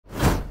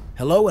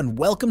Hello and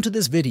welcome to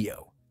this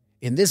video.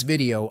 In this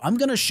video, I'm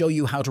going to show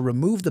you how to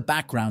remove the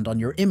background on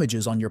your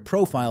images on your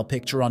profile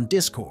picture on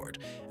Discord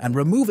and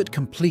remove it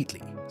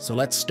completely. So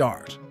let's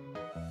start.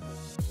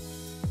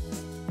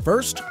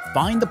 First,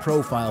 find the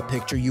profile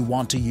picture you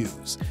want to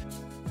use.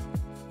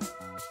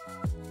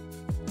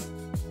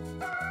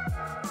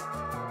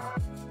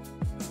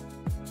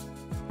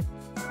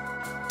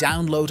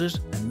 Download it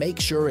and make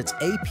sure it's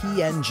a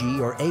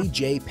PNG or a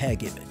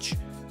JPEG image.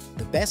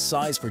 The best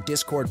size for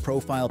Discord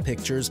profile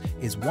pictures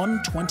is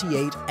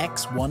 128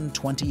 x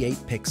 128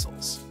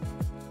 pixels.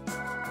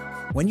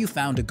 When you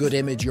found a good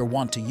image you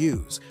want to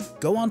use,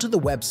 go onto the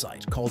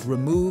website called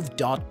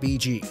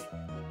Remove.bg.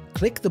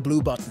 Click the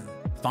blue button,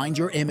 find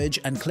your image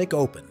and click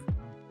Open.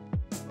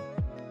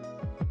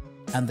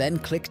 And then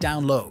click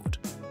Download.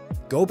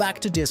 Go back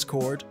to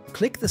Discord,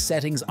 click the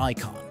settings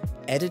icon,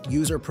 edit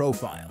user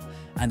profile,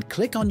 and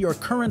click on your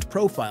current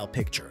profile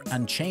picture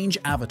and change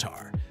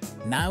avatar.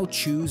 Now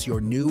choose your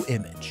new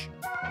image.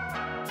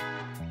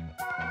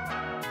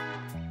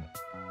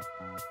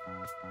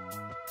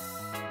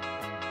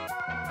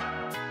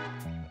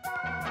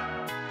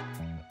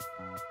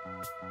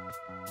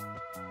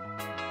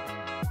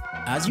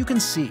 As you can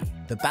see,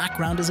 the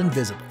background is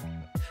invisible.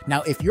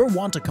 Now, if you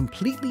want a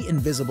completely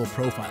invisible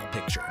profile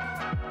picture,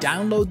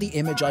 download the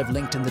image I've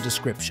linked in the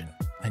description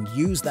and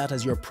use that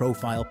as your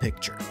profile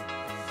picture.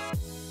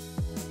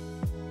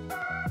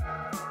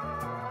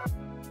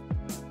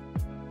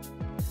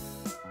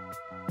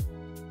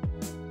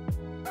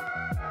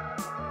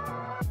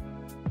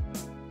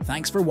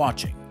 Thanks for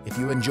watching. If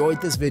you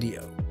enjoyed this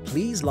video,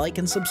 please like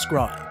and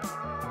subscribe.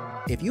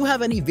 If you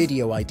have any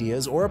video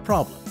ideas or a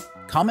problem,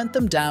 comment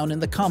them down in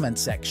the comment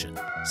section.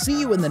 See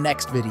you in the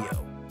next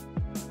video.